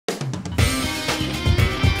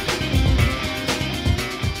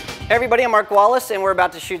Hey everybody, I'm Mark Wallace and we're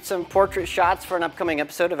about to shoot some portrait shots for an upcoming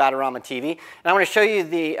episode of Adorama TV. And I want to show you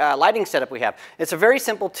the lighting setup we have. It's a very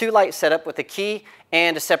simple 2-light setup with a key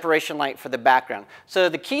and a separation light for the background. So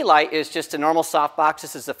the key light is just a normal softbox.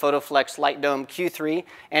 This is the PhotoFlex Light Dome Q3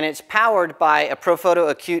 and it's powered by a ProPhoto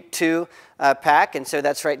Acute 2 pack, and so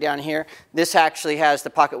that's right down here. This actually has the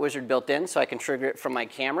Pocket Wizard built in so I can trigger it from my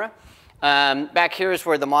camera. Back here is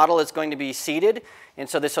where the model is going to be seated, and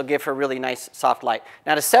so this will give her really nice soft light.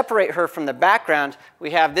 Now to separate her from the background,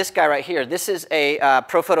 we have this guy right here. This is a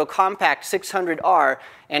ProPhoto Compact 600R,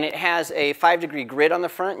 and it has a 5-degree grid on the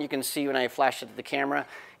front. You can see when I flash it to the camera.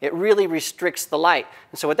 It really restricts the light.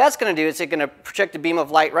 And so what that's going to do is it's going to project a beam of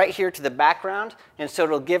light right here to the background, and so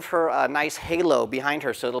it'll give her a nice halo behind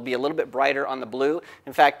her, so it'll be a little bit brighter on the blue.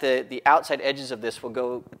 In fact, the outside edges of this will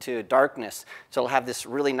go to darkness, so it'll have this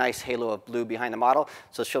really nice halo of blue behind the model.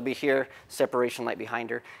 So she'll be here, separation light behind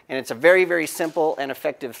her. And it's a very, very simple and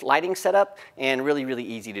effective lighting setup, and really, really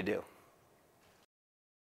easy to do.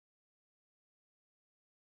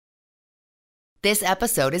 This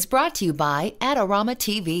episode is brought to you by Adorama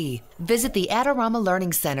TV. Visit the Adorama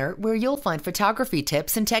Learning Center where you'll find photography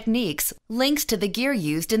tips and techniques, links to the gear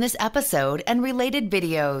used in this episode, and related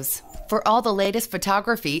videos. For all the latest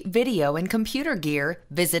photography, video, and computer gear,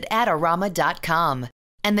 visit Adorama.com.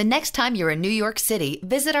 And the next time you're in New York City,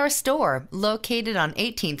 visit our store located on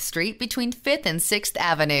 18th Street between 5th and 6th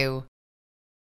Avenue.